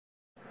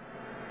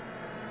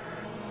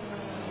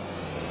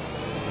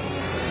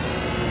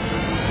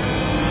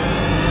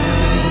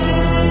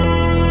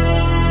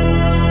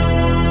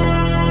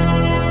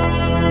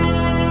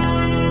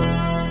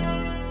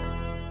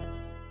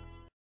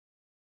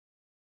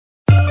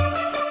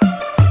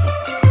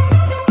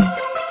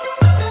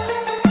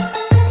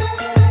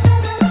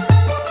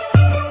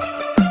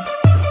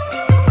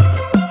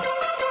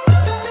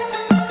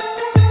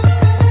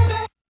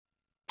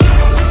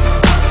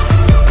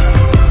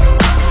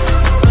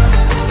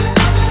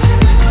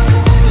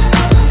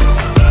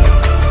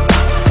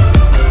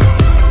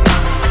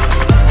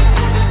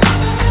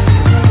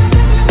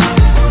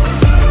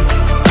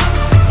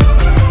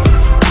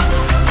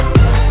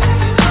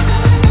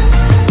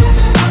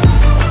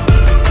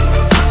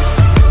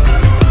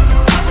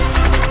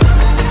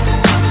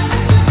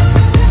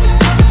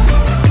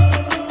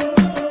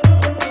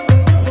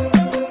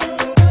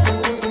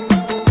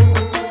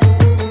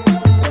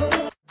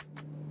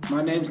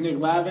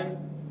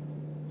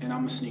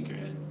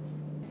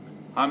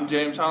I'm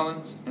James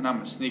Hollins, and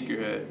I'm a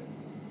sneakerhead.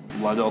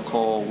 Lydell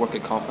Cole, work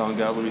at Compound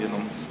Gallery, and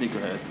I'm a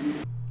sneakerhead.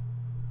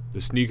 The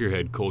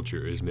sneakerhead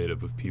culture is made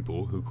up of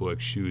people who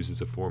collect shoes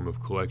as a form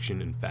of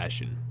collection and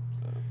fashion.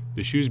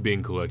 The shoes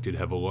being collected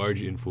have a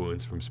large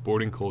influence from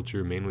sporting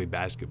culture, mainly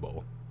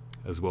basketball,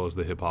 as well as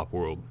the hip-hop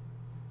world.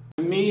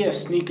 To me, a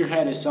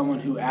sneakerhead is someone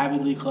who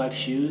avidly collects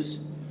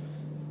shoes.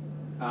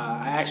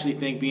 I actually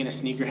think being a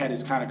sneakerhead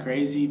is kind of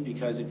crazy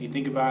because if you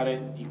think about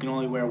it, you can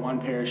only wear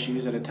one pair of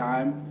shoes at a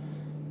time.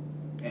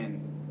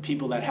 And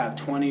people that have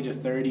 20 to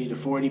 30 to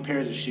 40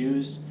 pairs of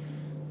shoes,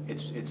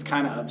 it's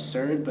kind of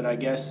absurd, but I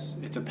guess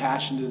it's a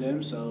passion to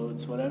them, so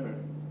it's whatever.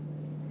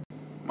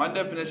 My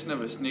definition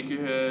of a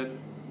sneakerhead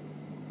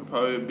would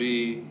probably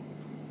be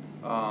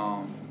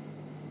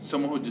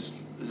someone who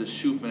just is a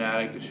shoe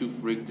fanatic, a shoe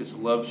freak, just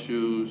loves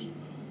shoes.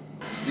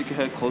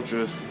 Sneakerhead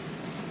culture is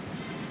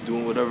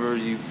doing whatever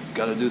you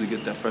gotta do to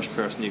get that fresh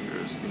pair of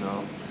sneakers, you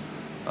know.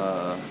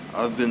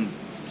 I've been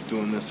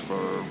doing this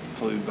for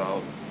probably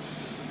about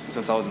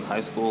since I was in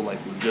high school, like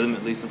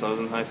legitimately since I was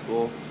in high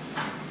school.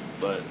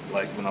 But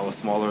like when I was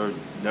smaller,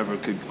 never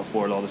could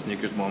afford all the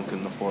sneakers. Mom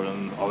couldn't afford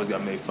them. Always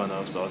got made fun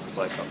of. So I was just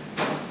like,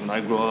 when I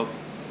grow up,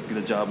 get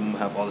a job, I'm gonna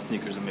have all the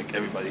sneakers and make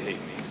everybody hate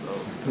me. So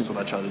that's what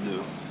I try to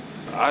do.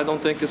 I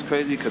don't think it's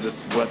crazy because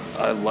it's what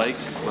I like,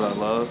 what I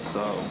love.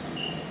 So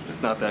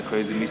it's not that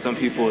crazy to me. Some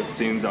people it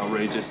seems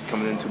outrageous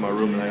coming into my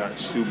room and I got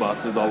shoe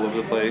boxes all over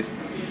the place.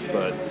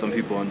 But some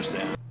people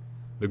understand.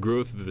 The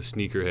growth of the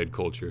sneakerhead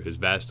culture has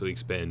vastly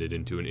expanded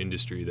into an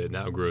industry that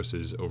now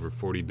grosses over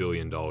 $40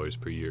 billion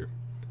per year.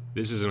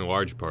 This is in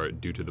large part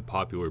due to the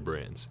popular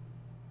brands.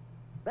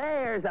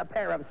 There's a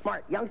pair of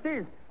smart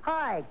youngsters.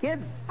 Hi,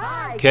 kids.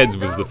 Hi, Keds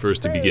was the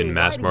first to begin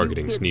mass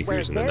marketing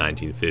sneakers in the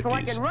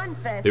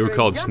 1950s. They were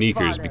called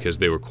sneakers because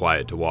they were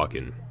quiet to walk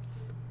in.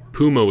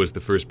 Puma was the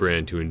first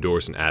brand to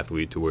endorse an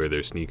athlete to wear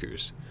their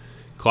sneakers.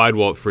 Clyde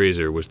Walt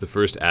Frazier was the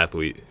first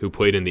athlete who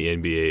played in the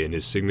NBA in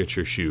his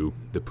signature shoe,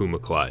 the Puma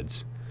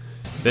Clydes.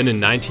 Then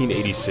in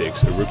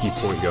 1986, a rookie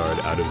point guard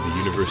out of the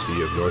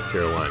University of North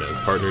Carolina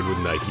partnered with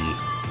Nike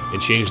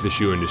and changed the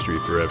shoe industry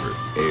forever.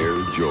 Air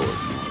Jordan.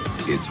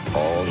 It's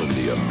all in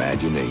the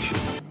imagination.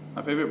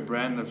 My favorite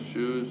brand of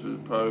shoes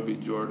would probably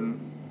be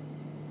Jordan.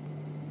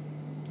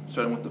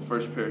 Starting with the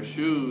first pair of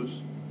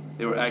shoes,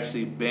 they were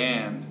actually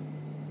banned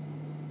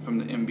from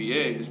the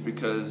NBA just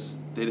because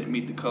they didn't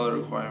meet the color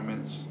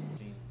requirements.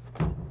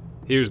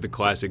 Here's the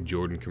classic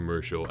Jordan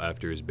commercial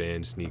after his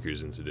banned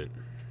sneakers incident.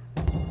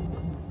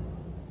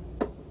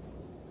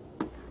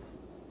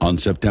 On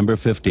September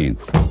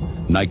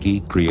 15th,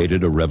 Nike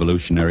created a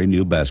revolutionary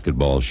new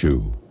basketball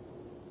shoe.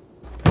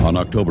 On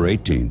October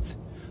 18th,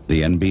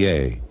 the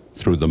NBA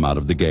threw them out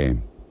of the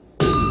game.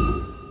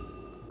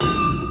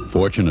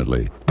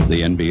 Fortunately,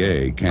 the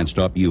NBA can't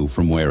stop you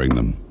from wearing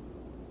them.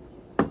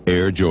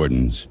 Air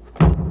Jordans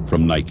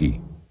from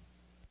Nike.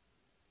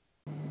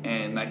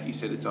 And Nike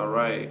said it's all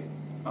right,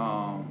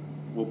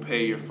 we'll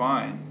pay your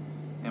fine.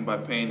 And by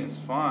paying his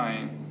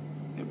fine,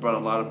 it brought a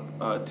lot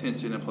of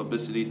attention and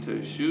publicity to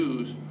his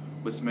shoes,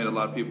 which made a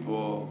lot of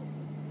people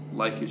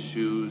like his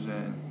shoes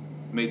and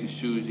made the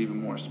shoes even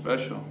more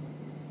special.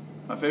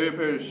 My favorite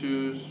pair of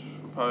shoes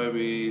would probably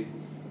be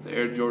the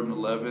Air Jordan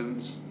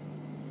 11s.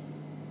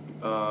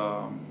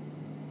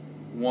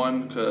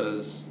 One,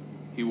 because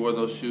he wore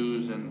those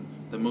shoes in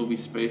the movie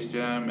Space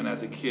Jam, and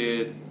as a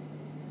kid,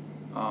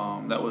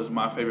 that was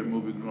my favorite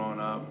movie growing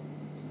up.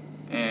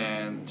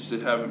 And just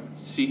to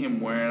see him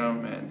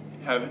wearing them and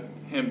have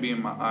him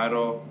being my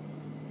idol,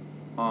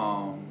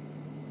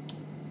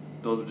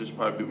 those would just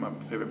probably be my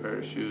favorite pair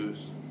of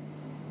shoes.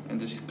 And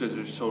just because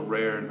they're so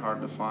rare and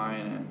hard to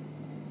find, and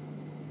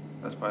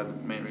that's probably the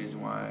main reason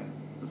why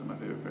those are my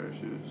favorite pair of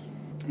shoes.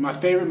 My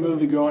favorite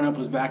movie growing up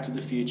was Back to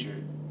the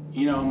Future.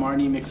 You know,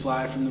 Marty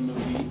McFly from the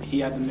movie, he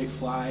had the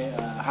McFly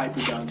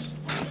Hyper Dunks.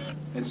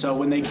 And so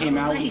when they came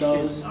out with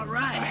those,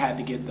 I had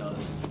to get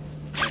those.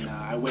 And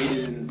I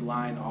waited in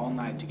line all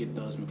night to get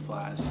those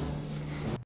McFlys.